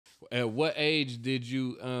At what age did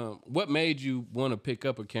you? What made you want to pick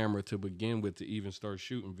up a camera to begin with to even start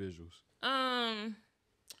shooting visuals?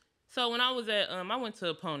 So when I was at, I went to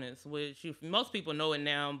Opponents, which most people know it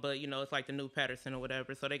now, but you know it's like the new Patterson or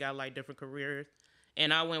whatever. So they got like different careers,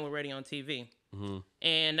 and I went with radio and TV,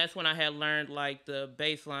 and that's when I had learned like the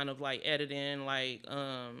baseline of like editing, like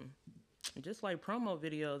just like promo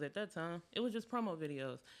videos at that time. It was just promo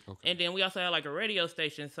videos, and then we also had like a radio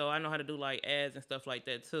station, so I know how to do like ads and stuff like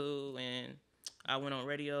that too, and I went on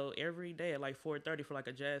radio every day at like 4:30 for like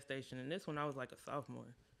a jazz station, and this one I was like a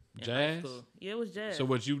sophomore. Jazz? Yeah, it was jazz. So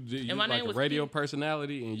what you did, you my like name a was radio Keith.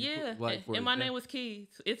 personality? And Yeah, like and my name was Keys.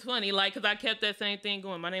 It's funny, like, because I kept that same thing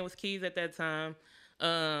going. My name was Keys at that time.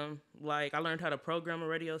 Like, I learned how to program a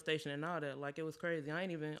radio station and all that. Like, it was crazy.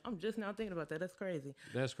 I'm just now thinking about that. That's crazy.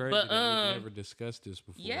 That's crazy But, that we've never discussed this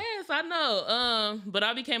before. Yes, I know. But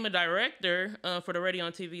I became a director for the radio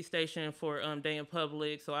and TV station for Day in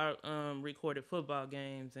Public. So I recorded football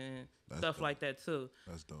games and stuff dope. like that, too.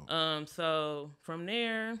 That's dope. So from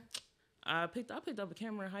there, I picked up a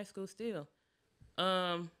camera in high school still.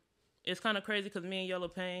 It's kind of crazy because me and Yellow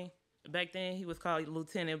Pain, back then he was called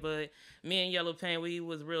Lieutenant, but me and Yellow Pain, we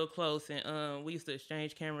was real close, and we used to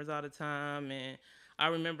exchange cameras all the time. And I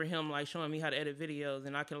remember him like showing me how to edit videos,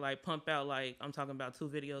 and I could like pump out like I'm talking about 2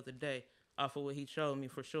 videos a day off of what he showed me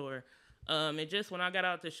for sure. And just when I got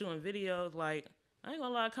out to shooting videos, like I ain't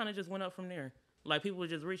gonna lie, I kind of just went up from there. Like, people were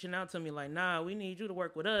just reaching out to me like, nah, we need you to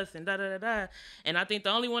work with us and da-da-da-da. And I think the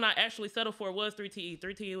only one I actually settled for was 3TE.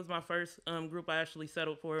 3TE was my first group I actually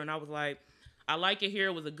settled for. And I was like, I like it here.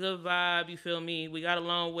 It was a good vibe. You feel me? We got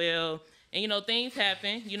along well. And, you know, things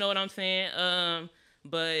happen. You know what I'm saying?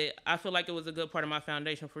 But I feel like it was a good part of my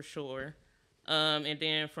foundation for sure. And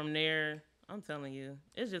then from there, I'm telling you,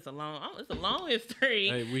 it's just a long history.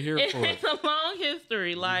 Hey, we here for it. It's a long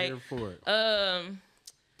history. Like, here for it.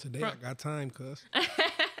 Today I got time, cuz.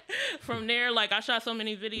 From there, like, I shot so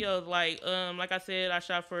many videos. Like I said, I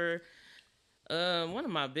shot for one of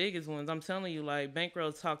my biggest ones. I'm telling you, like,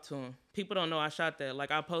 Bankroll Talk to Him. People don't know I shot that. Like,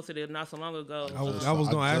 I posted it not so long ago. I was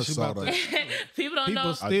gonna ask you about that. People don't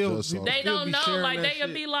know. They don't know. Like,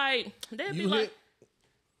 they'll be like,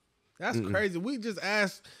 That's crazy.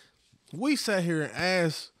 We sat here and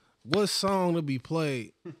asked what song to be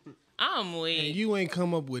played. I'm weak. And you ain't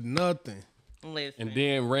come up with nothing. Listen. And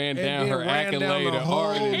then ran down her accolade of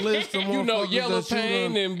artists. List of you know, Yellow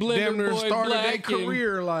Pain and Blender Boy started Black their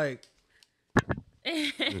career like.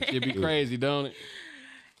 It'd be crazy, don't it?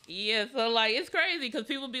 Yeah, so like it's crazy because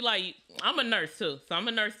people be like, I'm a nurse too. So I'm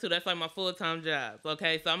a nurse too. That's like my full-time job.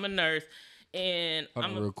 Okay, so I'm a nurse, and Hold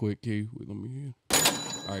on real quick, Key. Let me hear.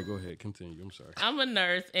 All right, go ahead. Continue. I'm sorry. I'm a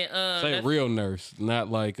nurse, and say real nurse,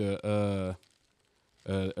 not like a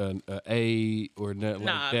aide or nothing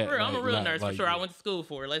like that. For real, I'm a real not nurse like for sure. that. I went to school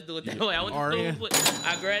for it. Let's do it that way. I went to school for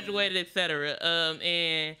I graduated, etc.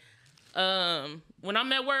 When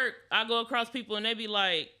I'm at work, I go across people and they be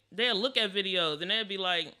like, they'll look at videos and they'll be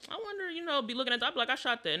like, I wonder, be looking at that. I'll be like, I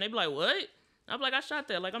shot that. And they be like, what? I'm like, I shot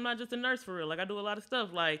that. Like, I'm not just a nurse for real. Like, I do a lot of stuff.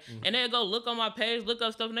 Like, and they'll go look on my page, look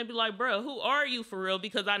up stuff, and they be like, bro, who are you for real?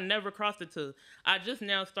 Because I never crossed the two. I just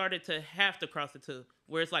now started to have to cross the two,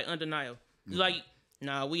 where it's like undeniable. It's like,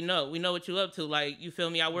 nah, we know what you up to. Like, you feel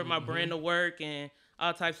me? I wear my brand to work and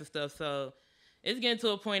all types of stuff. So it's getting to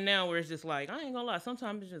a point now where it's just like, I ain't gonna lie,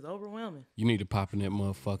 sometimes it's just overwhelming. You need to pop in that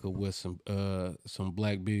motherfucker with some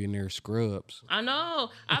Black Billionaire Scrubs. I know.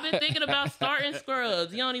 I've been thinking about starting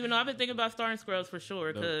Scrubs. You don't even know. I've been thinking about starting Scrubs for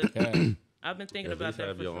sure. Cause I've been thinking about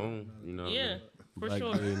that for your sure. own, you know. Yeah, for Black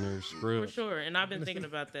sure. Billionaire Scrubs. For sure. And I've been thinking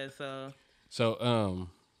about that. So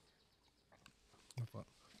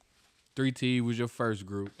 3T was your first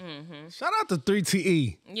group. Shout out to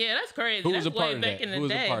 3TE. Yeah, that's crazy. Who was That's a part way of back that? in the Who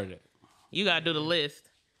was day. a part of that? You gotta do the list.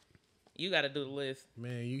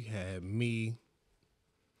 Man, you had me.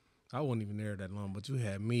 I wasn't even there that long, but you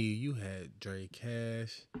had me. You had Dre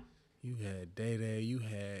Cash. You had Day Day. You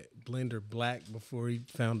had Blender Black before he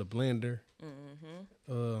found the blender.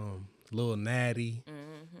 Lil Natty.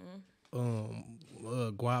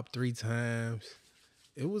 Guap 3 times.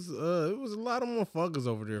 It was a lot of motherfuckers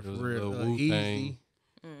over there for real. Easy.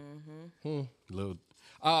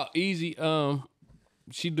 Easy.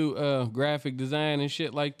 She do graphic design and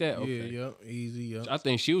shit like that. Okay. Yeah, Easy. Yep. I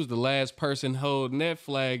think she was the last person holding that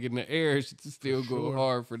flag in the air. She still go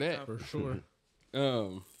hard for that. For sure.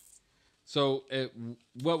 So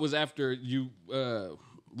what was after you?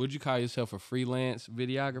 Would you call yourself a freelance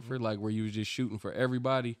videographer? Like where you was just shooting for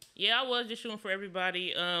everybody? Yeah, I was just shooting for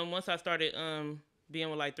everybody. Once I started being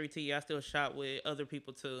with like 3T, I still shot with other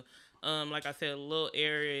people too. Like I said, Lil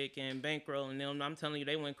Eric and Bankroll and them. I'm telling you,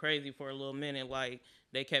 they went crazy for a little minute. Like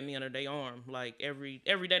they kept me under their arm. Like every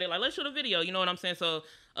day they're like, let's shoot a video. You know what I'm saying? So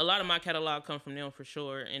a lot of my catalog come from them for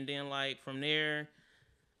sure. And then like from there,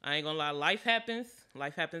 I ain't gonna lie, life happens.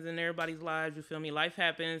 Life happens in everybody's lives. You feel me? Life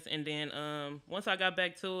happens. And then once I got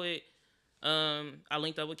back to it, I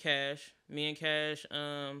linked up with Cash. Me and Cash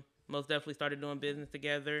most definitely started doing business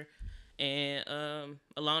together. And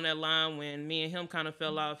along that line, when me and him kind of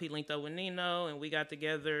fell off, he linked up with Nino, and we got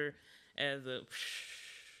together as a,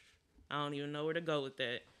 I don't even know where to go with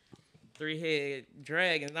that. 3-head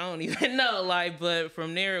dragons, I don't even know. Like, but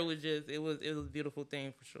from there, it was a beautiful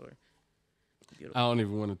thing for sure. Beautiful. I don't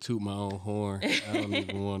even want to toot my own horn. I don't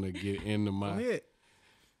even want to get into my. Go ahead.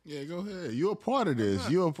 Yeah, go ahead. You're a part of this.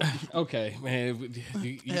 Okay, man.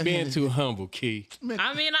 You being too humble, Key.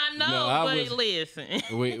 I mean, I know, but listen.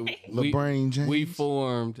 LeBron James. We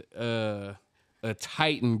formed a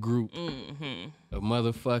Titan group. A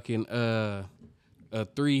motherfucking a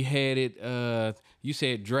 3-headed you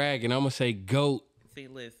said dragon, I'm gonna say goat. See,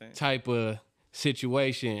 listen. Type of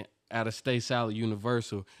situation out of Stay Solid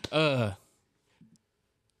Universal. Fuck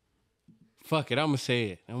it, I'm gonna say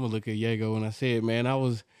it. I'm gonna look at Diego when I say it, man. I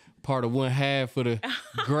was part of one half of the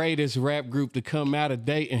greatest rap group to come out of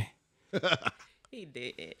Dayton. He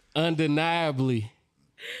did. Undeniably.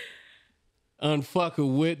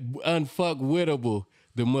 Unfuckwittable.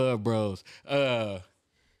 The Mud Bros.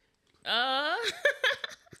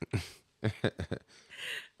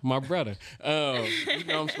 My brother. You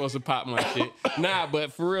know I'm supposed to pop my shit. Nah,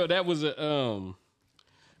 but for real, that was a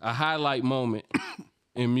highlight moment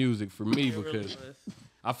in music for me because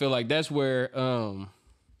I feel like that's where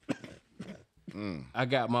I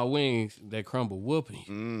got my wings that crumble whooping.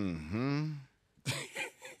 Mm-hmm.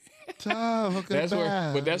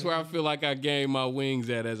 That's where I feel like I gained my wings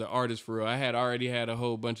at as an artist for real. I had already had a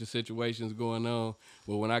whole bunch of situations going on,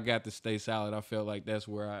 but when I got to Stay Solid, I felt like that's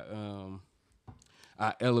where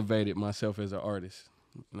I elevated myself as an artist.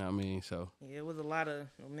 You know what I mean? So yeah, it was a lot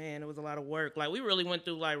of work. Like we really went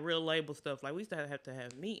through like real label stuff. Like we used to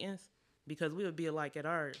have meetings because we would be like at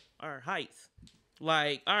our heights.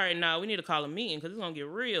 Like, all right, now we need to call a meeting because it's gonna get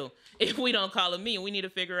real. If we don't call a meeting, we need to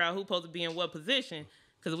figure out who's supposed to be in what position.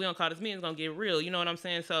 Because if we don't call this meeting, it's gonna get real. You know what I'm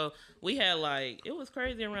saying? So we had like, it was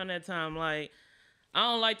crazy around that time. Like, I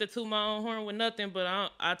don't like to toot my own horn with nothing, but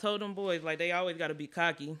I told them boys like they always gotta be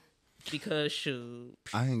cocky because shoot.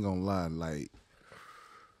 I ain't gonna lie, like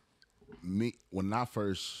me when I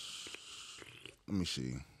first, let me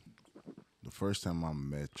see, the first time I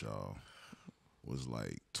met y'all was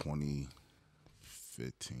like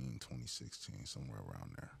 2015, 2016, somewhere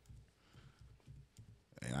around there.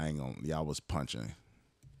 And I ain't gonna, y'all was punching.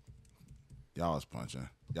 Y'all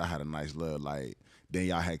had a nice little, like, then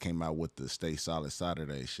y'all had came out with the Stay Solid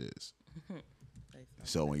Saturday shits.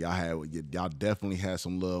 So when y'all definitely had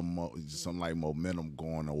some little, some like momentum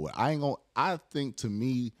going on. I think to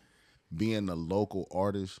me, being a local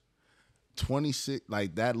artist, 26,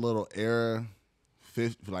 like that little era,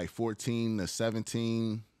 like 14 to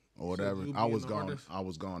 17 or whatever, I was gone. Artist? I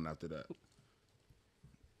was gone after that.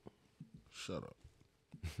 Shut up.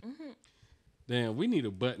 Damn, we need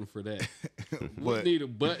a button for that. We need a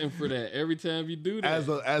button for that every time you do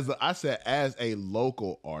that. I said as a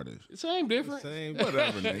local artist. Same different.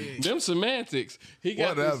 Whatever, nigga. Them semantics. He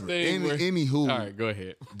got this thing Anywho. All right, go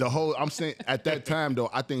ahead. I'm saying at that time though,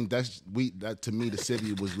 I think that to me the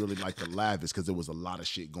city was really like the livest because there was a lot of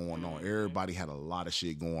shit going on. Everybody had a lot of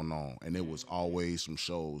shit going on, and it was always some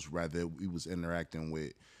shows. Rather we was interacting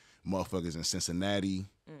with motherfuckers in Cincinnati,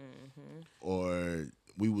 or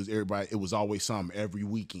it was always something every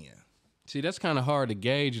weekend. See, that's kind of hard to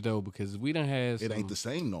gauge though because we done had it ain't the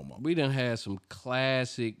same no more. We done had some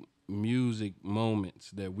classic music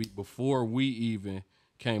moments that before we even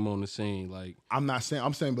came on the scene. Like I'm saying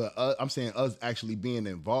us actually being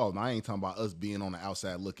involved. I ain't talking about us being on the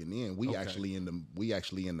outside looking in. We actually in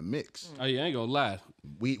the mix. Oh yeah, I ain't gonna lie.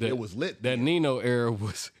 It was lit. That Nino era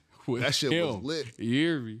was that shit him. was lit.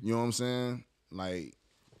 You know what I'm saying? Like,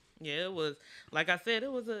 yeah, it was. Like I said,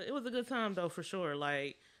 it was a good time though for sure.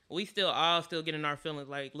 Like we all still getting our feelings.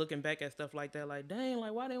 Like looking back at stuff like that. Like dang,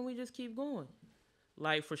 like why didn't we just keep going?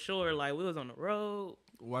 Like for sure. Like we was on the road.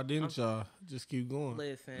 Why didn't y'all just keep going?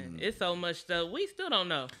 Listen, it's so much stuff we still don't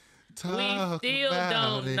know. Talk we still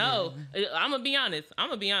about don't know. I'm gonna be honest. I'm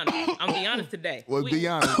gonna be honest today. Well, be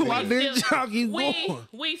honest. Why didn't y'all keep going?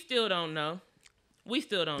 We still don't know. We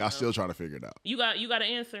still don't know. Y'all still trying to figure it out. You got an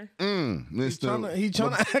answer? He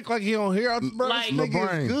trying to act like he don't hear us, bro. Like,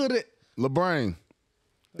 LeBron. Good at LeBron.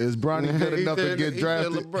 Is Bronny good enough to get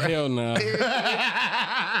drafted? Hell no.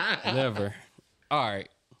 Never. All right.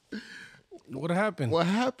 What happened? What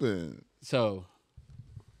happened? So,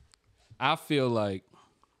 I feel like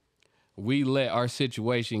we let our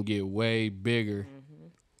situation get way bigger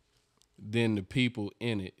than the people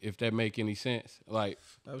in it, if that make any sense. Like,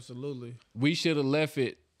 Absolutely. we should have left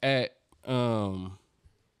it at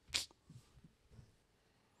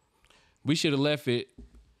we should have left it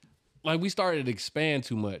like we started to expand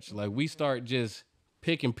too much. Like, we start just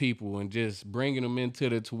picking people and just bringing them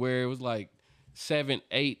into to where it was like 7,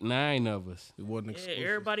 8, 9 of us. It wasn't Yeah, exclusive.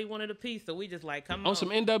 everybody wanted a piece, so we just like, come on. On some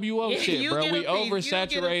NWO Yeah, shit, you bro. get a We piece, you get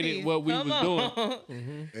a oversaturated piece. what we Come was doing. on.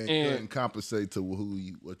 And And- couldn't compensate to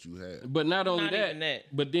what you had. But not only Not even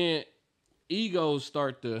that. but then egos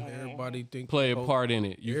start to Everybody think play a Hulk- part in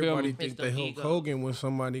it. You feel Everybody me? think It's they the Hulk ego. Hogan when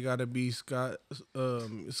somebody got to be Scott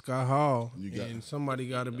Hall, You got- and somebody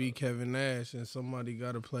got to be Kevin Nash, and somebody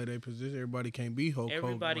got to play their position. Everybody can't be Hulk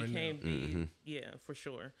Everybody Hogan right can't now. be, yeah, for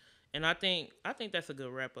sure. And I think that's a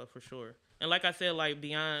good wrap up for sure. And like I said, like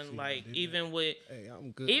beyond, like even with, Hey,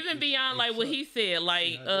 I'm good. even beyond like what he said,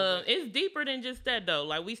 like it's deeper than just that though.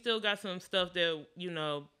 Like we still got some stuff that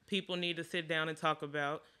people need to sit down and talk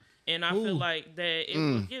about. And I feel like that if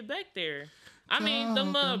we get back there, I mean the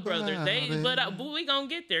Mud Brothers, but we gonna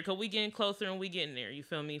get there because we getting closer and we getting there. You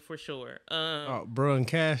feel me? For sure. Oh, bro, and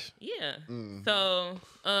Cash. Yeah. So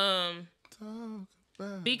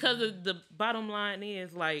because of the bottom line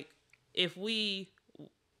is like if we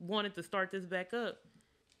wanted to start this back up,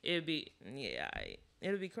 it'd be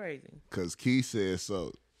it'd be crazy. Because Key said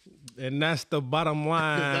so. And that's the bottom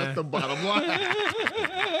line. That's the bottom line.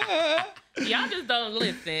 Y'all just don't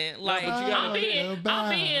listen. Like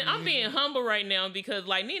I'm being humble right now because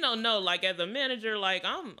like Nino know like as a manager like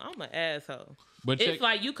I'm an asshole. But It's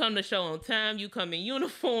like you come to show on time. You come in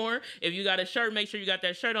uniform. If you got a shirt, make sure you got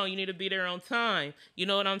that shirt on. You need to be there on time. You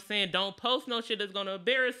know what I'm saying? Don't post no shit that's gonna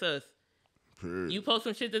embarrass us. Period. You post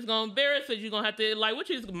some shit that's gonna embarrass us. You're gonna have to like, what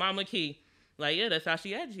is Mama Key? Like, yeah, that's how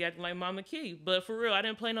she acted. She acted like Mama Key. But for real, I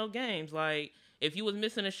didn't play no games. Like, if you was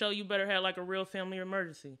missing a show, you better have like a real family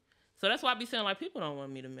emergency. So that's why I be saying like people don't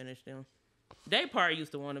want me to manage them. They probably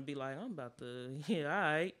used to want to be like, I'm about to, all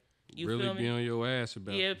right. You really feel me? be on your ass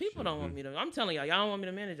about Yeah, this people shit. don't want me to. I'm telling y'all don't want me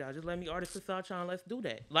to manage y'all. Just let me artist assault y'all and let's do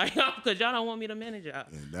that. Like, because y'all don't want me to manage y'all.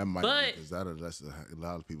 And that might But- be because that's a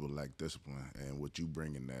lot of people lack discipline, and what you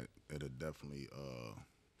bringing that it'll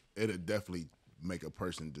definitely make a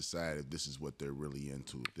person decide if this is what they're really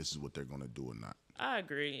into, if this is what they're gonna do or not. I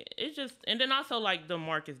agree. It's just, and then also like the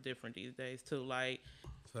market's different these days too. Like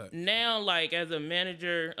Fact. now, like as a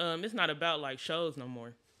manager, it's not about like shows no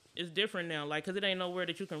more. It's different now, like because it ain't nowhere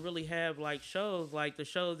that you can really have like shows, like the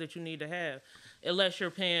shows that you need to have, unless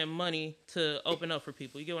you're paying money to open up for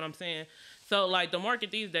people. You get what I'm saying? So like the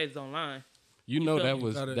market these days is online. You know feel that me?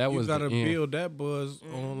 was You that was gotta the end. build that buzz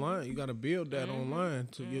online. You gotta build that online.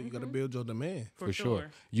 So you gotta build your demand. For sure.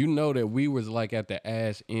 You know that we was like at the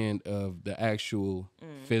ass end of the actual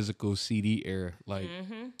physical CD era. Like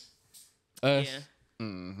us,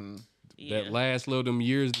 Yeah. Yeah. that last little them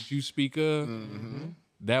years that you speak of,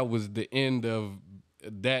 that was the end of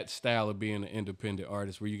that style of being an independent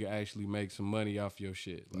artist where you can actually make some money off your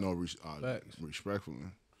shit. Like, No, Facts. respectfully.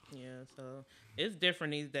 Yeah, so it's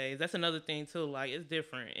different these days. That's another thing too. Like it's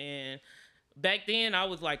different. And back then I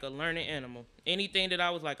was like a learning animal. Anything that I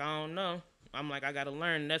was like, I don't know, I'm like, I gotta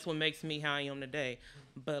learn. And that's what makes me how I am today.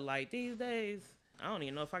 But like these days, I don't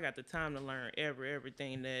even know if I got the time to learn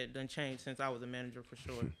everything that done changed since I was a manager for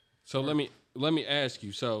sure. So let me ask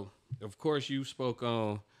you. So of course you spoke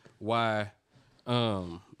on why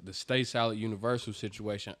the Stay Solid Universal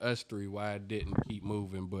situation, us three, why it didn't keep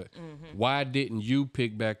moving, but why didn't you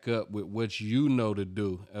pick back up with what you know to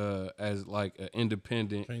do as like an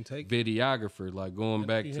independent Can't take it. videographer, like going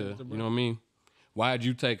back you to, have to, you know what I mean? Why'd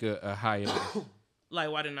you take a hiatus? Like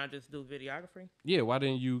why didn't I just do videography? Yeah, why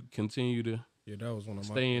didn't you continue to Yeah, that was one of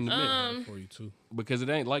my stay in the mix? for you too. Because it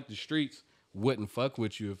ain't like the streets wouldn't fuck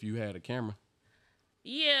with you if you had a camera.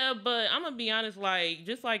 Yeah, but I'm gonna be honest, like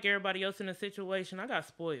just like everybody else in the situation, I got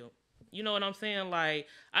spoiled. You know what I'm saying? Like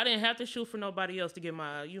I didn't have to shoot for nobody else to get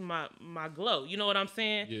my glow. You know what I'm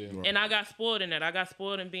saying? Yeah. Right. And I got spoiled in that. I got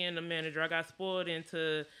spoiled in being the manager. I got spoiled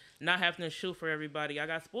into not having to shoot for everybody. I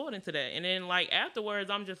got spoiled into that. And then like afterwards,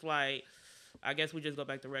 I'm just like, I guess we just go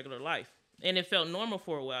back to regular life. And it felt normal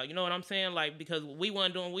for a while. You know what I'm saying? Like, because we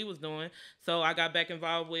wasn't doing what we was doing. So I got back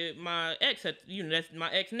involved with my ex. That's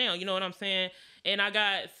my ex now. You know what I'm saying? And I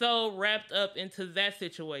got so wrapped up into that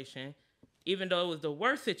situation, even though it was the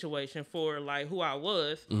worst situation for, like, who I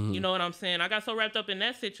was. You know what I'm saying? I got so wrapped up in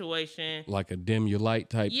that situation. Like a dim your light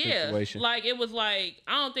type situation. Like, it was like,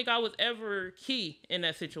 I don't think I was ever key in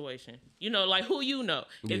that situation. You know, like, who you know.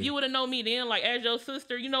 If you would have known me then, like, as your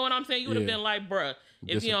sister, you know what I'm saying? You would have Yeah. been like, bruh.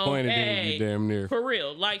 If you don't, Disappointed in hey, you damn near. for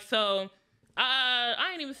real. Like, so I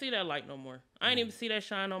ain't even see that light no more. I ain't even see that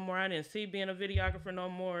shine no more. I didn't see being a videographer no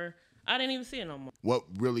more. I didn't even see it no more. What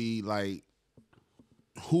really, like,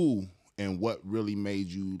 who and what really made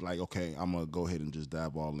you like, okay, I'm gonna go ahead and just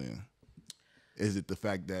dive all in? Is it the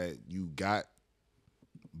fact that you got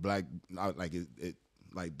black, like it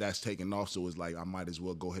like that's taking off, so it's like I might as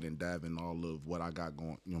well go ahead and dive in all of what I got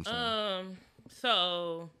going, you know what I'm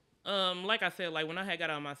saying? Like I said, like when I had got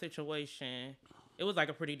out of my situation, it was like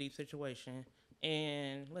a pretty deep situation.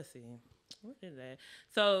 And let's see, what is that?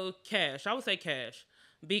 So Cash, I would say Cash,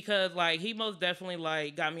 because like he most definitely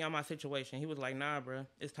like got me out of my situation. He was like, nah, bro,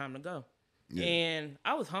 it's time to go. Yeah. And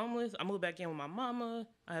I was homeless. I moved back in with my mama.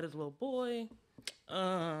 I had this little boy.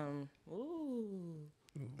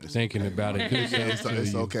 Thinking about it.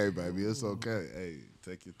 It's okay, baby. It's okay. Hey,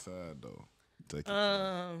 take your time, though. Take your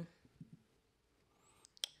time.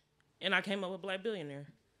 And I came up with Black Billionaire.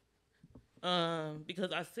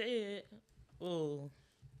 Because I said, oh.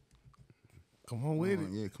 Come on with it.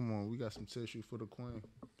 Yeah, come on. We got some tissue for the queen.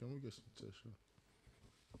 Can we get some tissue?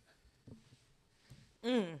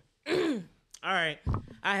 All right.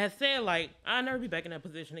 I had said, like, I'll never be back in that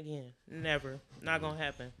position again. Never. Not gonna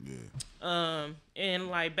happen. Yeah. And,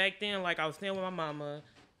 like, back then, like, I was staying with my mama.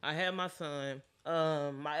 I had my son.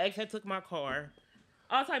 My ex had took my car.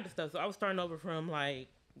 All type of stuff. So I was starting over from, like,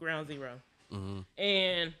 ground zero. Mm-hmm.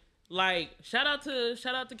 And, like, shout out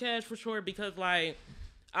to Cash for sure, because, like,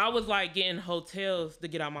 I was, like, getting hotels to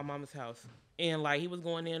get out of my mama's house. And, like, he was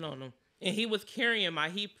going in on them. And he was carrying my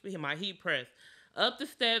heat press up the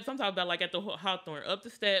steps. I'm talking about like at the Hawthorne, up the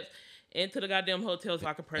steps into the goddamn hotel so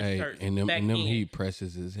I could press shirts. And them heat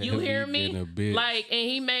presses is heavy. You hear me? Bitch. Like, and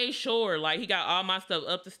he made sure, like, he got all my stuff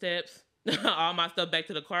up the steps, all my stuff back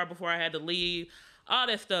to the car before I had to leave, all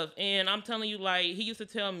that stuff. And I'm telling you, like, he used to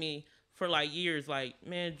tell me for like years, like,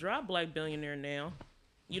 man, drop Black Billionaire now.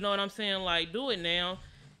 You know what I'm saying? Like, do it now.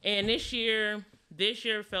 And this year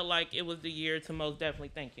felt like it was the year to most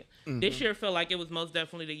definitely, thank you. Mm-hmm. This year felt like it was most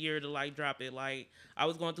definitely the year to like drop it. Like I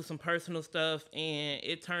was going through some personal stuff and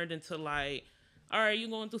it turned into like, all right, you're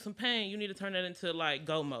going through some pain. You need to turn that into like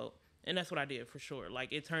go mode. And that's what I did for sure.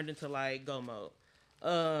 Like it turned into like go mode.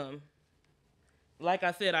 Like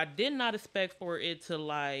I said, I did not expect for it to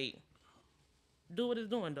like do what it's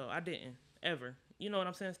doing though. I didn't ever. You know what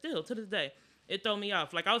I'm saying? Still to this day, it threw me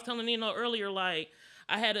off. Like I was telling Nino earlier, like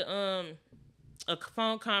I had a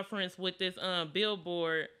phone conference with this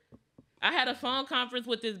billboard. I had a phone conference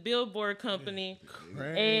with this billboard company,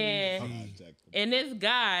 and this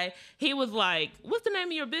guy, he was like, "What's the name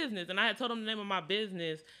of your business?" And I had told him the name of my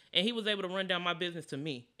business, and he was able to run down my business to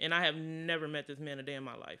me. And I have never met this man a day in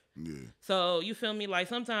my life. Yeah. So you feel me? Like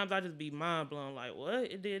sometimes I just be mind blown. Like what?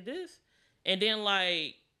 It did this, and then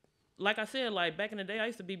like I said, like back in the day, I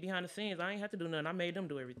used to be behind the scenes. I ain't have to do nothing. I made them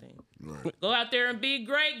do everything. Right. Go out there and be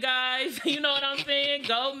great, guys. You know what I'm saying?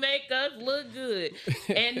 Go make us look good.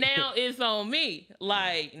 And now it's on me.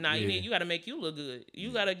 Like, nah, you got to make you look good.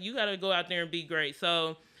 You gotta go out there and be great.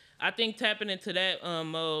 So I think tapping into that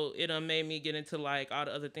mode, it made me get into like all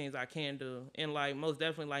the other things I can do. And like most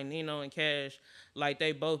definitely like Nino and Cash, like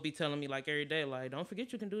they both be telling me like every day, like don't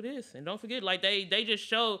forget you can do this. And don't forget, like they just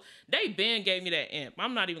show, they been gave me that imp.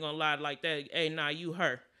 I'm not even gonna lie like that, hey, nah, you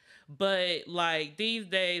her. But like these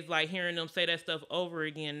days, like hearing them say that stuff over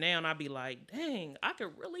again now, and I be like, dang, I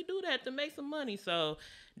could really do that to make some money. So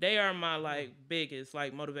they are my like biggest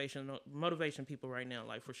like motivation people right now,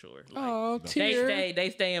 like for sure. Like,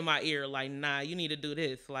 they stay in my ear, like nah, you need to do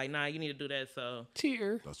this, like nah, you need to do that. So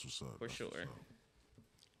tear. That's what's up. For sure.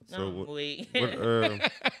 So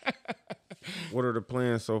what are the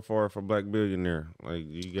plans so far for Black Billionaire? Like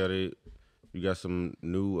you got some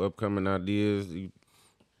new upcoming ideas? You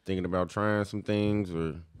thinking about trying some things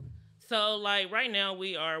or? So like right now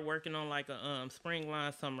we are working on like a spring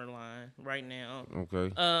line, summer line right now.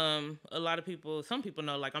 Okay. A lot of people, some people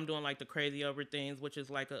know like I'm doing like the Crazy Over things, which is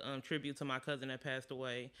like a tribute to my cousin that passed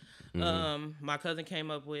away. Mm-hmm. My cousin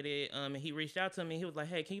came up with it, and he reached out to me. He was like,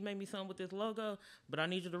 "Hey, can you make me something with this logo? But I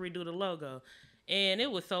need you to redo the logo." And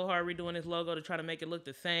it was so hard redoing this logo to try to make it look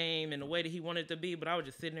the same and the way that he wanted it to be, but I was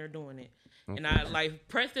just sitting there doing it. Okay. And I like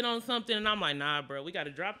pressed it on something and I'm like, nah, bro, we got to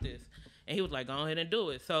drop this. And he was like, go ahead and do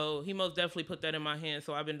it. So he most definitely put that in my hands.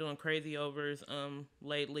 So I've been doing Crazy Overs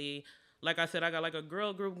lately. Like I said, I got like a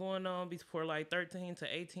girl group going on for like 13 to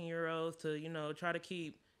 18-year-olds to, you know, try to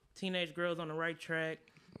keep teenage girls on the right track.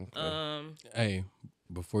 Okay. Hey,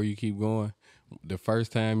 before you keep going, the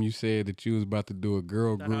first time you said that you was about to do a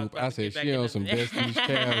girl group, I said she on some Destiny's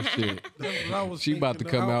Child shit. She about to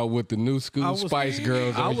come out with the new school Spice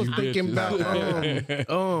Girls. I was thinking about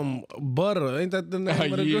Butter. Ain't that the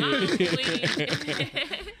name of the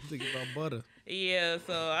group? Think about butter. Yeah,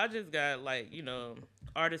 so I just got like,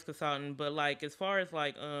 artist consultant, but like as far as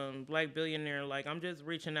like Black Billionaire, like I'm just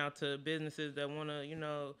reaching out to businesses that want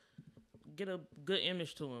to, get a good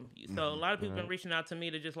image to them. So a lot of people been reaching out to me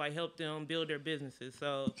to just like help them build their businesses.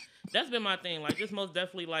 So that's been my thing. Like just most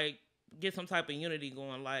definitely like get some type of unity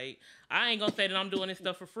going. Like I ain't gonna say that I'm doing this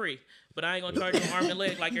stuff for free, but I ain't gonna charge them arm and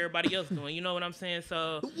leg like everybody else doing. You know what I'm saying?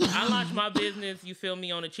 So I launched my business, you feel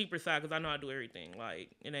me, on the cheaper side because I know I do everything.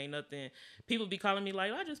 Like it ain't nothing. People be calling me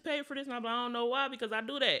like, I just paid for this, and I'm like, I don't know why because I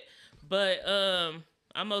do that. But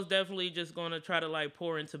I'm most definitely just gonna try to like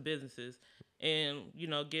pour into businesses. And,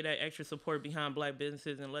 get that extra support behind Black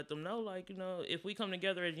businesses and let them know, like, if we come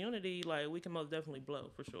together as unity, like, we can most definitely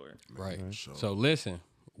blow, for sure. Right. So, listen,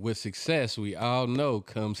 with success, we all know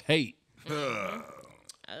comes hate.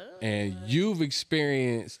 And you've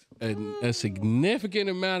experienced a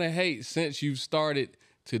significant amount of hate since you started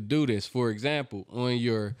to do this. For example, on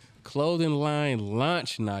your clothing line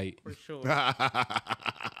launch night, For sure.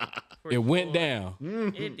 it went down.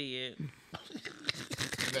 It did.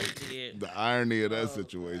 The irony of that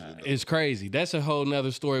situation. It's crazy. That's a whole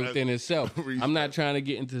nother story within itself. I'm not trying to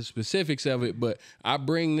get into the specifics of it, but I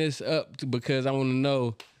bring this up because I want to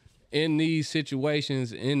know in these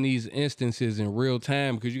situations, in these instances in real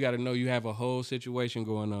time, because you got to know you have a whole situation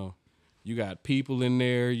going on. You got people in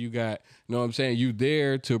there. You got, you know what I'm saying? You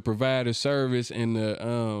there to provide a service and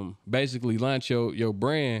to basically launch your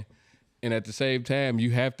brand. And at the same time,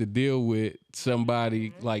 you have to deal with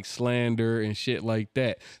somebody like slander and shit like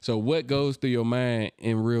that. So what goes through your mind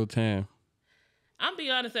in real time? I'm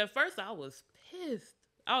be honest, at first I was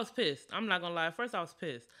pissed. I'm not gonna lie. At first I was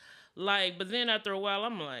pissed. Like, but then after a while,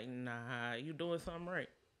 I'm like, nah, you doing something right.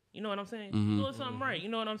 You know what I'm saying? You doing something right. You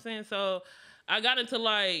know what I'm saying? So I got into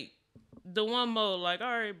like the one mode, like,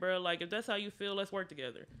 all right, bro, like if that's how you feel, let's work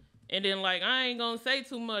together. And then, like, I ain't gonna say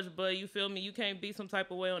too much, but you feel me? You can't be some type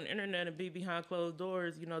of way on the internet and be behind closed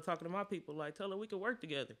doors, talking to my people. Like, tell her we could work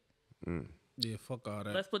together. Yeah, fuck all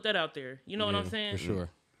that. Let's put that out there. You know what I'm saying? For sure.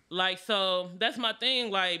 Like, so that's my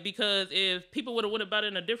thing. Like, because if people would have went about it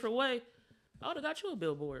in a different way, I would have got you a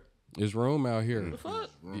billboard. There's room out here. The fuck?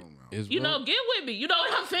 It's Get room. with me. You know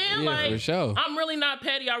what I'm saying? Yeah, like, for sure. I'm really not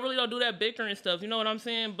petty. I really don't do that bickering stuff. You know what I'm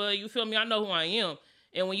saying? But you feel me? I know who I am.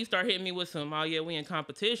 And when you start hitting me with some, oh yeah, we in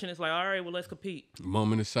competition, it's like, all right, well, let's compete.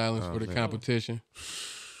 Moment of silence for the competition.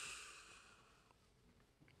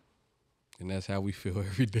 And that's how we feel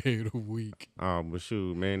every day of the week. Oh, but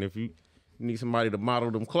shoot, man, if you need somebody to model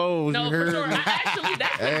them clothes, No, you for heard sure.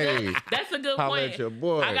 me? That's a good holla point. at your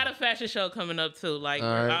boy. I got a fashion show coming up too. Like All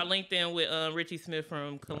right. I linked in with Richie Smith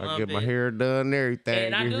from Columbus. I get my hair done and everything.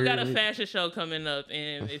 And I you do got hear a me? fashion show coming up.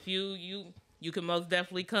 And if you can most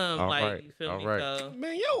definitely come. All like right. you feel All me? right. So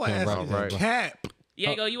Man, your ass All is right. a cap.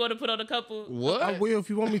 Diego, you want to put on a couple? What? I will if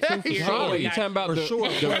you want me to. For Here, sure. Oh, you talking about For the, sure.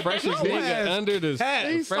 the freshest Your nigga ass under the hat.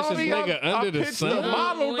 the freshest nigga under the sun?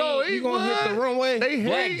 model though. You gonna hit the runway? They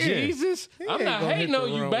Black hating. Jesus, I'm ain't not gonna hating hit on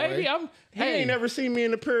the you, runway. baby. I'm. He ain't never seen me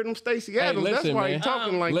in the pair of them Stacey Adams. listen, That's why he man.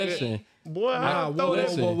 talking like Listen. that. Boy, Nah, I whoa, throw whoa, that.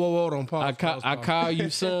 Listen. whoa, hold on, pause. I call you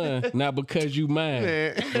son, not because you mine,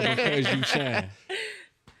 Man. but because you shine.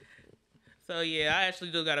 So yeah, I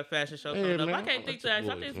actually do got a fashion show coming up. man, I can't think your that. I boys,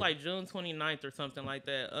 think it's like June 29th or something like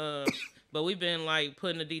that. But we've been like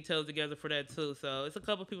putting the details together for that too. So it's a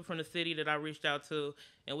couple people from the city that I reached out to,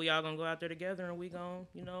 and we all gonna go out there together and we gonna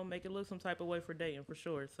make it look some type of way for dating for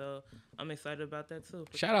sure. So I'm excited about that too.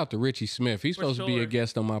 Shout out to Richie Smith. He's supposed to be a sure.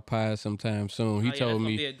 guest on my pod sometime soon. He Oh, yeah, that's told gonna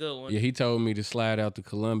me, be a good one. yeah, he told me to slide out to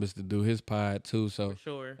Columbus to do his pod too. So For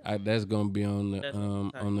sure. that's gonna be on the That's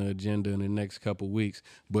what's on the agenda in the next couple weeks.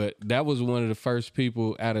 But that was one of the first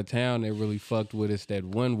people out of town that really fucked with us that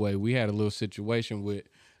one way. We had a little situation with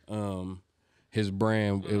his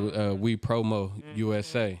brand, We Promo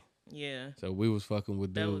USA. Yeah. So we was fucking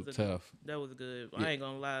with That dude was tough. That was good. I ain't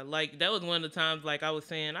gonna lie. Like that was one of the times. Like I was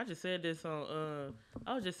saying, I just said this on.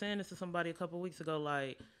 I was just saying this to somebody a couple weeks ago.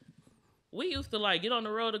 Like we used to like get on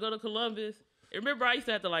the road to go to Columbus. And remember, I used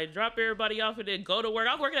to have to like drop everybody off and then go to work.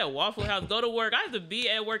 I was working at Waffle House. Go to work. I used to be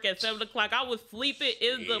at work at 7 o'clock. I was sleeping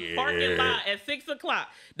in the parking lot at 6 o'clock.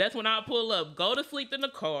 That's when I pull up. Go to sleep in the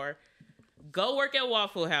car. Go work at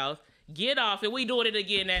Waffle House. Get off, and we doing it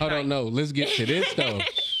again that Hold night. on, no. Let's get to this though.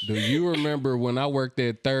 Do you remember when I worked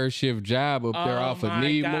that third shift job up there Oh, off of my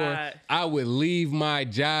Needmore? God. I would leave my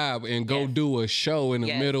job and go Yes. do a show in the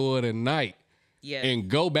Yes. middle of the night Yes. and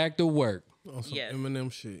go back to work. On some Yes.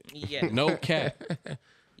 Eminem shit. Yes. No cap.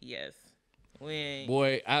 Yes. We ain't.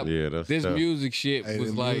 Boy, Yeah, that's this tough. music shit Hey,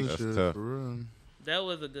 was the like, music shit, tough. for real. That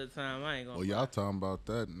was a good time. I ain't gonna. Well, lie. y'all talking about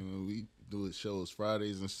that, nigga. We do shows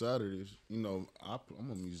Fridays and Saturdays. You know, I'm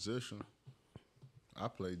a musician. I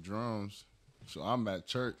play drums, so I'm at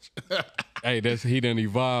church. Hey, he done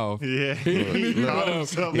evolved. Yeah. Now,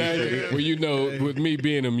 well, you know, with me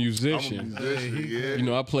being a I'm a musician, musician, yeah. you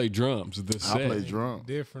know, I play drums. The I set. play drums.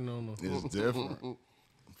 Different on them. It's different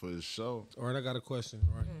for sure. All right, I got a question.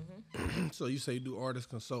 Right. So you say you do artist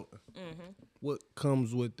consulting. What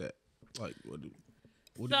comes with that? Like, what do you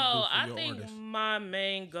do for I your think artists? my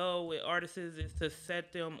main goal with artists is to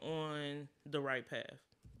set them on the right path,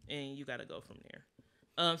 and you got to go from there.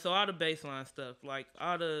 So all the baseline stuff, like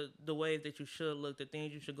all the ways that you should look, the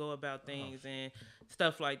things you should go about things, and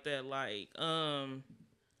stuff like that. Like,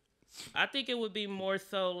 I think it would be more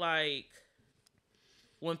so like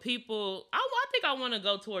when people, I think I want to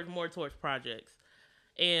go towards projects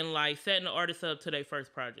and like setting the artists up to their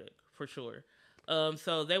first project for sure.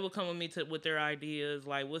 So they would come with me with their ideas,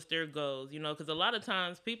 like what's their goals, you know, because a lot of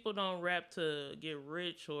times people don't rap to get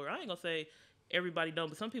rich, or I ain't gonna say everybody don't,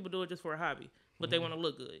 but some people do it just for a hobby, but they want to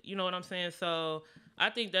look good. You know what I'm saying? So I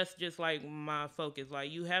think that's just like my focus.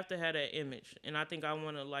 Like you have to have that image, and I think I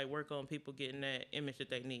want to like work on people getting that image that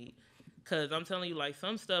they need. Cause I'm telling you, like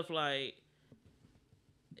some stuff, like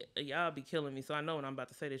y'all be killing me. So I know when I'm about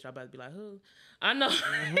to say this, y'all about to be like, who? I know,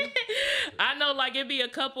 I know. Like it be a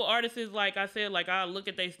couple artists, like I said, like I look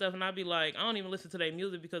at their stuff and I be like, I don't even listen to their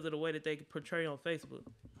music because of the way that they portray on Facebook,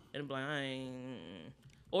 and be like, I ain't.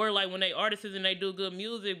 Or like when they artists and they do good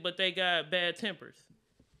music, but they got bad tempers.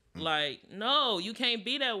 Like, no, you can't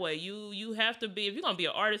be that way. You have to be, if you're gonna be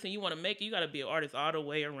an artist and you want to make it, you gotta be an artist all the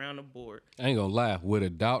way around the board. I ain't gonna lie, with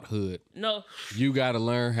adulthood, No, you gotta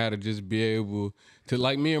learn how to just be able to,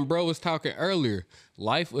 like me and bro was talking earlier,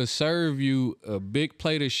 life will serve you a big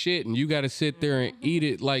plate of shit and you gotta sit there and eat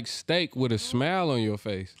it like steak with a smile on your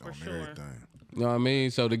face. for On sure. everything. You know what I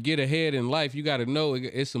mean? So to get ahead in life, you gotta know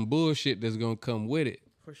it's some bullshit that's gonna come with it.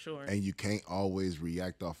 For sure. And you can't always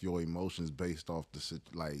react off your emotions based off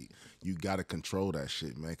like you gotta control that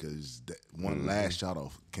shit, man. Cause one lash shot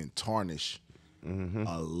can tarnish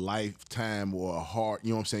a lifetime or a heart.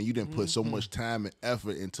 You know what I'm saying? You didn't put so much time and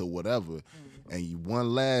effort into whatever, and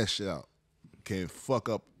one lash out can fuck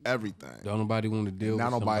up everything. Don't nobody want to deal Now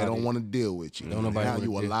with nobody somebody. don't want to deal with you. Don't nobody now wanna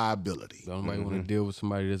you a deal- liability. Don't nobody want to deal with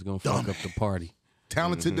somebody that's gonna fuck up the party.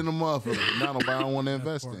 Talented than a motherfucker. Now nobody don't want to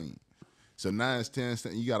invest in you. So now it's 10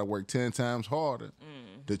 cents. You got to work 10 times harder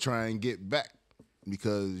to try and get back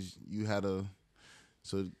because you had a.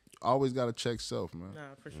 So always got to check self, man. Nah,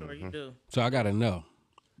 for sure you do. So I gotta know,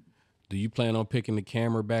 do you plan on picking the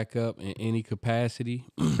camera back up in any capacity?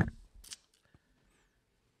 I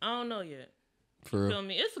don't know yet. For Feel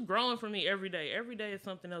me? It's growing for me every day. Every day is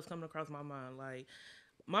something else coming across my mind. Like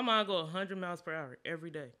my mind go 100 miles per hour every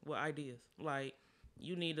day with ideas. Like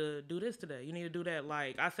you need to do this today. You need to do that.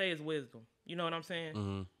 Like I say, it's wisdom. You know what I'm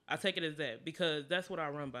saying? I take it as that because that's what I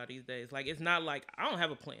run by these days. Like it's not like I don't have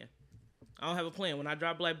a plan. I don't have a plan. When I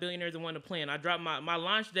dropped Black Billionaires, it wasn't a plan. I dropped my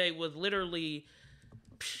launch date was literally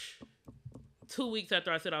 2 weeks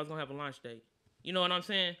after I said I was gonna have a launch date. You know what I'm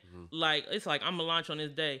saying? Like it's like I'm gonna launch on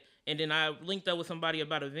this day, and then I linked up with somebody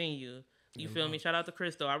about a venue. You feel me? Shout out to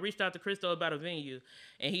Cristo. I reached out to Cristo about a venue,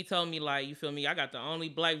 and he told me like, you feel me? I got the only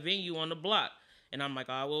black venue on the block. And I'm like,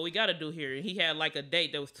 oh, well, we got to do here. And he had like a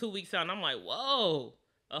date that was 2 weeks out. And I'm like, whoa,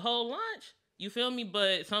 a whole lunch? You feel me?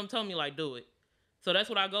 But something told me like, do it. So that's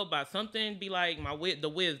what I go by. Something be like the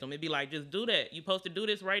wisdom. It'd be like, just do that. You supposed to do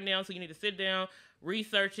this right now. So you need to sit down,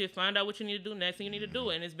 research it, find out what you need to do next, and you need to do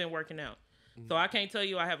it. And it's been working out. So I can't tell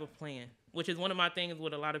you I have a plan, which is one of my things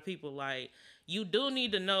with a lot of people. Like, you do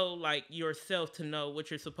need to know like yourself to know what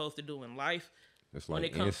you're supposed to do in life. It's When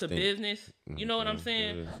like it comes to instinct. business, you know what I'm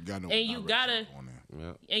saying? Yeah. You gotta know And you what gotta- direction going in.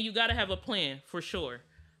 Yeah. And you gotta have a plan for sure.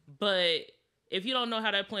 But if you don't know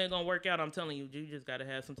how that plan gonna work out, I'm telling you, you just gotta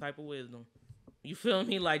have some type of wisdom. You feel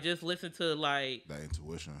me? Like just listen to That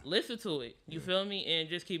intuition. listen to it. You feel me? And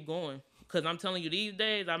just keep going. Cause I'm telling you, these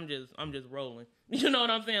days I'm just rolling. You know what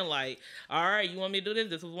I'm saying? Like, all right, you want me to do this?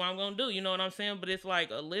 This is what I'm gonna do. You know what I'm saying? But it's like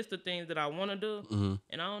a list of things that I want to do,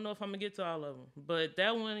 and I don't know if I'm gonna get to all of them. But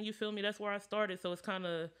that one, you feel me? That's where I started. So it's kind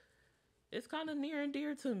of near and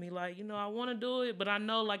dear to me. Like, you know, I want to do it, but I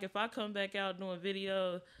know like if I come back out doing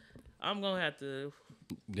videos, I'm gonna have to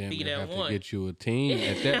damn be near that have one. to get you a team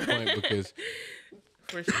at that point because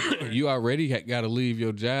for sure. you already got to leave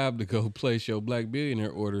your job to go place your Black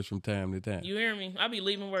Billionaire orders from time to time. You hear me? I be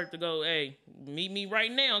leaving work to go, hey, meet me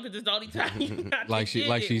right now, cause it's the only time you got Like to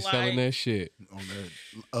she's get selling that shit. On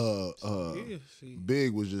that, Yeah, see.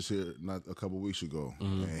 Big was just here not a couple weeks ago,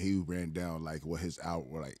 and he ran down like what his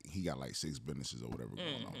like he got like 6 businesses or whatever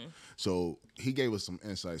going on. So he gave us some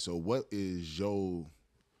insight. So what is your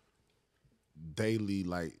daily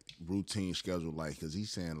like routine schedule like? Because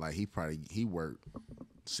he's saying like he worked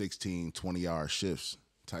 16, 20-hour shifts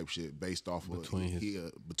type shit based off of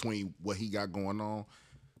between what he got going on.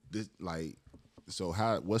 This like, so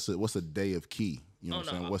what's a day of key? You know what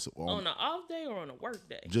I'm saying? What's on an off day or on a work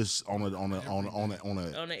day? Just on a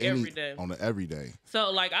everyday. On a everyday.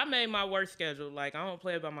 So like I made my work schedule. Like I don't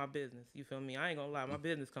play about my business. You feel me? I ain't gonna lie. My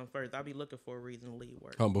business comes first. I be looking for a reason to leave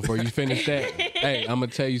work. Before you finish that, hey, I'm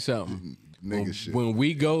gonna tell you something. When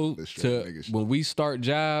we go when we start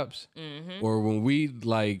jobs, or when we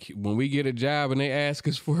get a job and they ask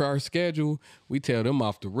us for our schedule, we tell them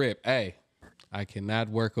off the rip, hey, I cannot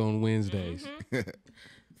work on Wednesdays.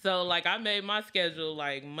 So like I made my schedule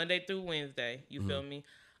like Monday through Wednesday. You feel me?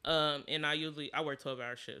 And I work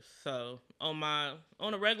 12-hour shifts. So on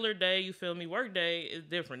a regular day, you feel me, work day is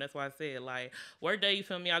different. That's why I said like work day, you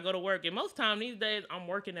feel me, I go to work. And most time these days I'm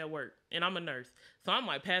working at work and I'm a nurse. So I'm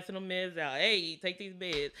like passing them meds out. Hey, take these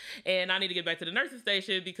meds. And I need to get back to the nursing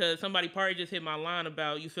station because somebody probably just hit my line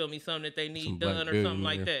about, you feel me, something that they need done or something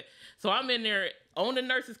like that. So I'm in there on the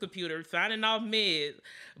nurse's computer signing off meds,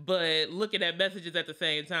 but looking at messages at the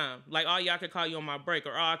same time. Like, oh, y'all could call you on my break,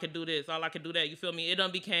 or oh, I could do this, all I could do that. You feel me? It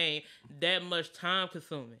done became that much time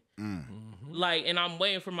consuming. Like, and I'm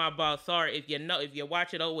waiting for my boss. Sorry, if you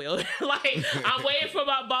watch it, oh well. Like, I'm waiting for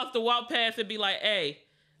my boss to walk past and be like, hey.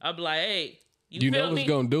 I'll be like, hey, you feel know me? it's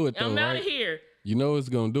gonna do it though, I'm out right? of here. You know it's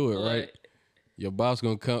gonna do it, What? right? Your boss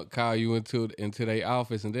gonna call you into their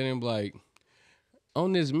office and then I'm like,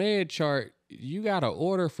 on this med chart, you got an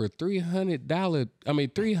order for $300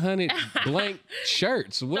 blank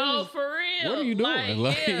shirts. For real. What are you doing?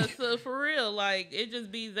 Like, yeah, so for real, like it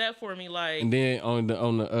just be that for me, like. And then on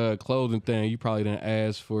the clothing thing, you probably done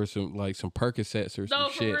ask for some Percocets or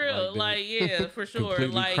some shit. No, for real, like yeah, for sure,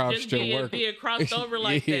 like just being crossed over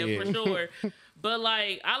like that for sure. But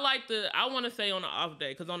like I want to say on the off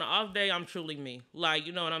day, because on the off day I'm truly me. Like,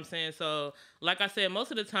 you know what I'm saying? So like I said, most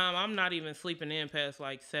of the time I'm not even sleeping in past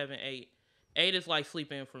like 7, 8. 8 is like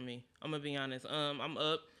sleeping for me. I'm gonna be honest. I'm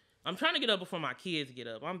up. I'm trying to get up before my kids get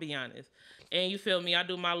up. I'm be honest. And you feel me? I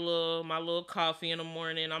do my little coffee in the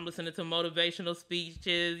morning. I'm listening to motivational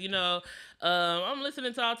speeches. You know, I'm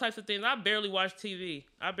listening to all types of things. I barely watch TV.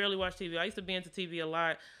 I used to be into TV a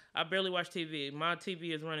lot. I barely watch TV. My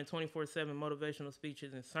TV is running 24/7 motivational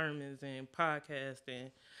speeches and sermons and podcasts.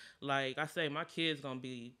 And like I say, my kids they're gonna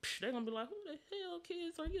be like, who the hell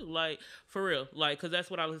kids are you? Like, for real. Like, cause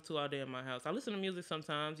that's what I listen to all day in my house. I listen to music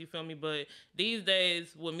sometimes, you feel me? But these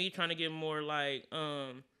days, with me trying to get more like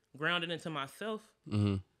grounded into myself,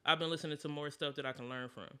 I've been listening to more stuff that I can learn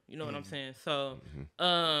from. You know what I'm saying? So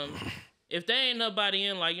if there ain't nobody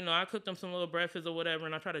in, like, you know, I cook them some little breakfast or whatever,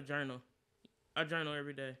 and I try to journal. I journal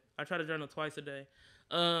every day. I try to journal twice a day.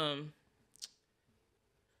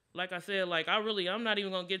 Like I said, like I'm not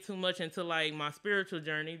even gonna get too much into like my spiritual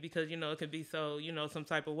journey because, you know, it could be so, you know, some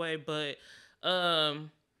type of way. But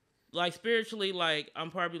like spiritually, like I'm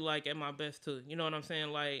probably like at my best too. You know what I'm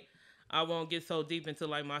saying? Like I won't get so deep into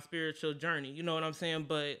like my spiritual journey. You know what I'm saying?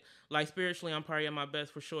 But like spiritually, I'm probably at my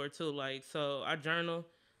best for sure too. Like, so I journal.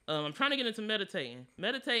 I'm trying to get into meditating.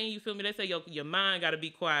 Meditating, you feel me? They say your mind got to be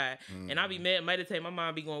quiet. And I be meditating. My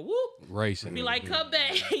mind be going, whoop. Racing. Be like, come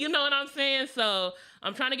back. You know what I'm saying? So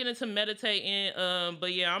I'm trying to get into meditating.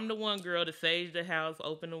 But yeah, I'm the one girl to sage the house,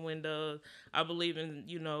 open the windows. I believe in,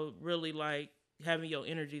 you know, really like having your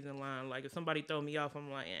energies in line. Like if somebody throw me off,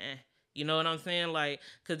 I'm like, You know what I'm saying? Like,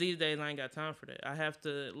 because these days I ain't got time for that. I have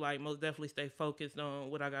to, like, most definitely stay focused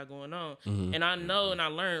on what I got going on. And I know and I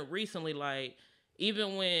learned recently, like,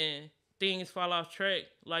 even when things fall off track,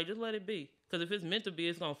 like, just let it be. Because if it's meant to be,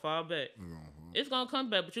 it's going to fall back. It's going to come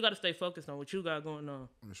back, but you got to stay focused on what you got going on.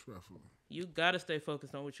 Respectfully. You got to stay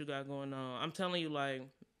focused on what you got going on. I'm telling you, like,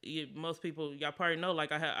 most people, y'all probably know,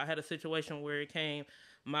 like, I had a situation where it came,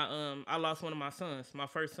 I lost one of my sons, my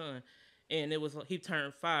first son. And he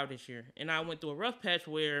turned 5 this year. And I went through a rough patch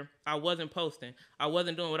where I wasn't posting. I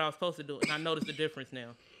wasn't doing what I was supposed to do. And I noticed the difference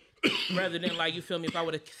now. Rather than, like, you feel me, if I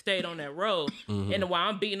would have stayed on that road. And while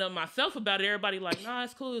I'm beating up myself about it, everybody like, nah,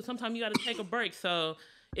 it's cool. Sometimes you got to take a break. So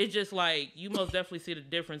it's just like, you most definitely see the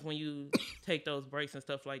difference when you take those breaks and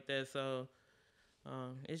stuff like that. So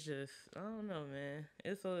it's just, I don't know, man.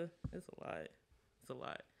 It's a lot. It's a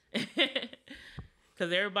lot.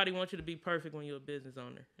 Because everybody wants you to be perfect when you're a business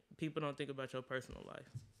owner. People don't think about your personal life.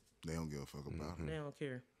 They don't give a fuck about it. They don't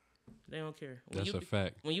care. They don't care. That's a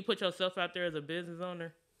fact. When you put yourself out there as a business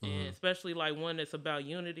owner, and especially like one that's about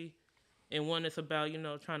unity and one that's about, you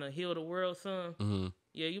know, trying to heal the world some,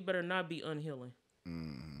 yeah, you better not be unhealing.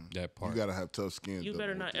 That part. You got to have tough skin. You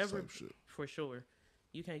better not ever, for sure.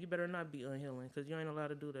 You can't. You better not be unhealing because you ain't allowed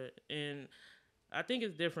to do that. And I think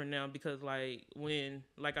it's different now because like when,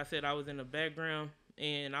 like I said, I was in the background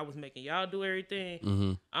and I was making y'all do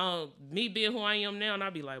everything. Me being who I am now, and I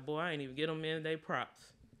be like, boy, I ain't even get them in they props.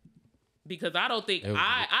 Because I don't think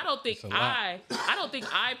I don't think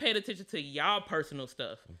I paid attention to y'all personal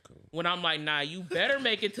stuff. Okay. When I'm like, nah, you better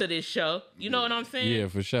make it to this show. You know what I'm saying? Yeah,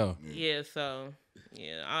 for sure. Yeah, so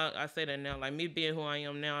yeah, I say that now. Like me being who I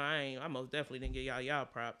am now, I most definitely didn't get y'all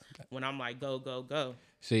props when I'm like, go, go, go.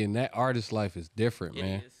 See, and that artist life is different,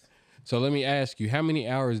 man. It is. So let me ask you, how many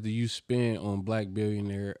hours do you spend on Black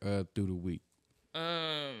Billionaire through the week?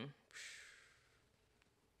 Man,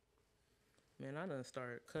 I done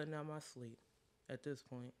started cutting out my sleep at this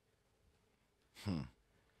point.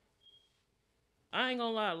 I ain't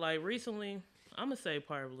gonna lie, like recently, I'm gonna say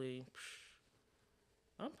probably,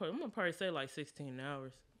 I'm gonna probably say like 16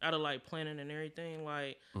 hours out of like planning and everything.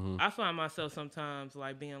 Like, I find myself sometimes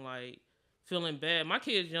like being like, feeling bad. My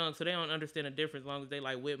kids young, so they don't understand the difference as long as they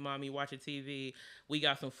like with mommy watching TV. We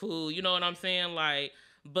got some food, you know what I'm saying? Like,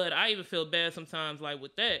 but I even feel bad sometimes like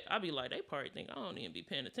with that. I be like, they probably think I don't even be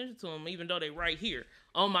paying attention to them even though they right here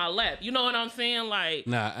on my lap. You know what I'm saying? Like,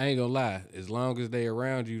 nah, I ain't gonna lie. As long as they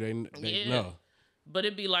around you, they know. But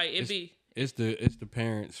it'd be like, it's the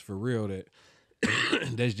parents for real that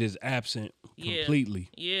that's just absent completely.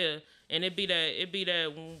 Yeah. And it'd be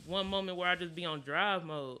that one moment where I just be on drive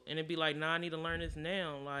mode and it'd be like, nah, I need to learn this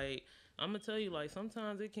now. Like, I'm gonna tell you, like,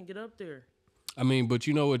 sometimes it can get up there. I mean, but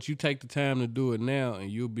you know what? You take the time to do it now and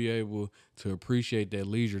you'll be able to appreciate that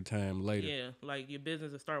leisure time later. Yeah, like your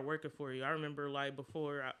business will start working for you. I remember like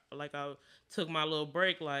before I took my little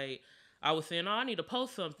break, like I was saying, oh, I need to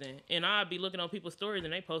post something. And I'd be looking on people's stories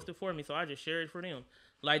and they post it for me. So I just share it for them.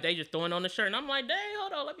 Like they just throwing on the shirt. And I'm like, dang,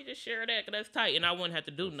 hold on, let me just share that because that's tight. And I wouldn't have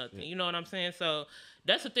to do nothing. You know what I'm saying? So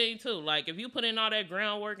that's the thing too. Like if you put in all that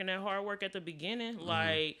groundwork and that hard work at the beginning,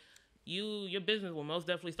 like your business will most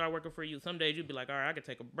definitely start working for you. Some days you'll be like, all right, I could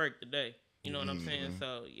take a break today. You know what I'm saying?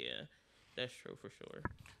 So yeah, that's true for sure.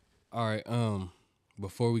 All right.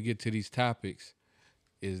 Before we get to these topics,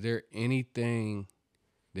 is there anything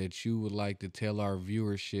that you would like to tell our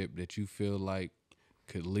viewership that you feel like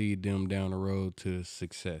could lead them down the road to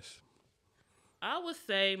success? I would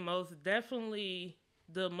say most definitely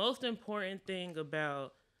the most important thing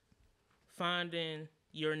about finding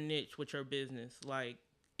your niche with your business, like,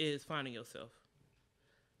 is finding yourself.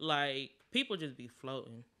 Like, people just be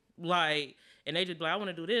floating. Like, and they just be like, I want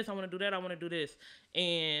to do this, I want to do that, I want to do this.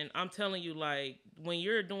 And I'm telling you, like, when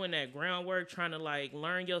you're doing that groundwork, trying to, like,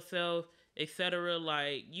 learn yourself, etc.,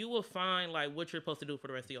 like, you will find, like, what you're supposed to do for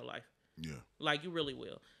the rest of your life. Yeah. Like, you really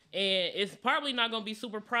will. And it's probably not going to be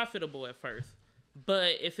super profitable at first.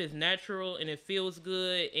 But if it's natural and it feels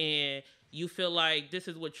good and you feel like this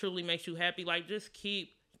is what truly makes you happy, like, just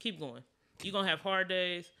keep going. You're going to have hard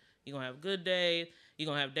days. You're going to have good days. You're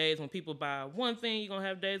going to have days when people buy one thing. You're going to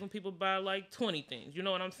have days when people buy, like, 20 things. You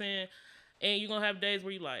know what I'm saying? And you're going to have days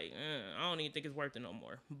where you're like, I don't even think it's worth it no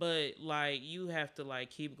more. But, like, you have to,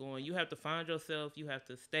 like, keep going. You have to find yourself. You have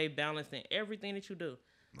to stay balanced in everything that you do.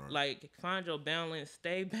 Right. Like, find your balance,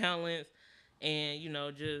 stay balanced, and, you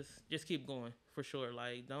know, just keep going, for sure.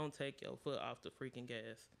 Like, don't take your foot off the freaking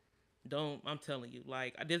gas. I'm telling you,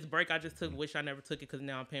 like, this break I just took, wish I never took it because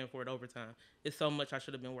now I'm paying for it overtime. It's so much I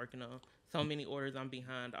should have been working on. So many orders I'm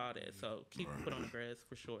behind, all that. So keep your foot on the grass,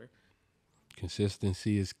 for sure.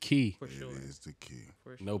 Consistency is key. For sure. It is the key.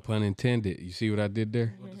 For sure. No pun intended. You see what I did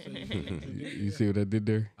there? You see what I did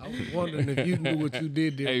there? I was wondering if you knew what you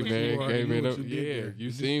did there. Hey man,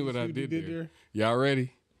 you seen what I did there? Y'all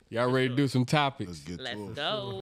ready? Y'all ready to do some topics? Let's get Let's to it. go.